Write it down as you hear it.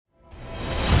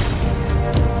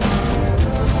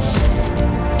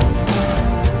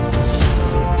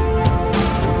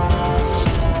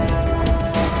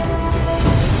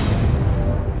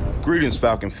Greetings,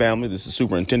 Falcon family. This is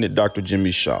Superintendent Dr.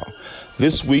 Jimmy Shaw.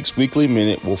 This week's Weekly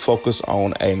Minute will focus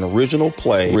on an original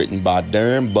play written by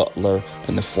Darren Butler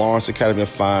and the Florence Academy of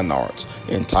Fine Arts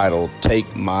entitled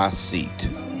Take My Seat.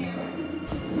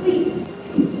 Please,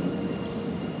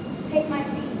 take my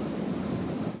seat.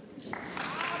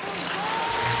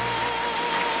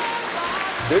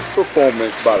 This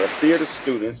performance by the theater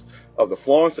students of the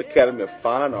Florence Academy of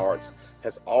Fine Arts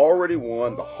has already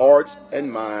won the hearts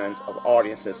and minds of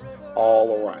audiences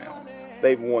all around.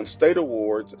 They've won state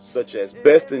awards such as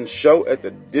Best in Show at the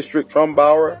District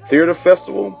Trumbauer Theater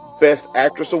Festival, Best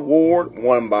Actress Award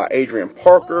won by Adrian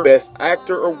Parker, Best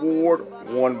Actor Award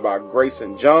won by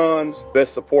Grayson Johns,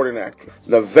 Best Supporting Actress.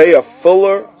 Nevaeh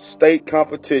Fuller State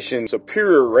Competition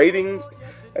Superior Ratings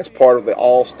as part of the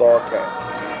All-Star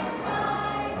cast.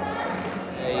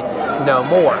 Know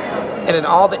more. And in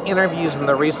all the interviews and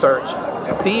the research,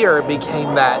 fear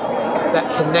became that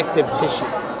connective tissue.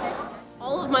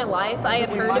 All of my life I had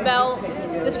heard about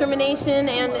discrimination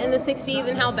and in the 60s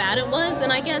and how bad it was,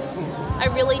 and I guess I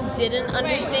really didn't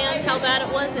understand how bad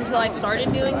it was until I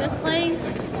started doing this play.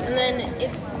 And then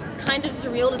it's kind of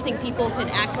surreal to think people could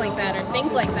act like that or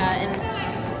think like that,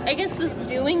 and I guess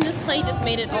doing this play just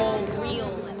made it all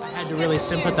real. I had to really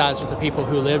sympathize with the people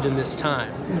who lived in this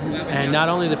time, and not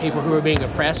only the people who were being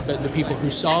oppressed, but the people who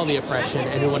saw the oppression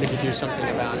and who wanted to do something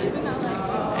about it.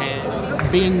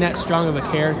 And being that strong of a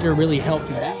character really helped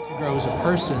me to grow as a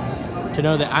person, to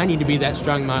know that I need to be that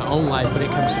strong in my own life when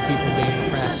it comes to people being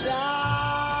oppressed.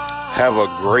 Have a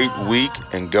great week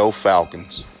and go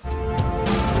Falcons.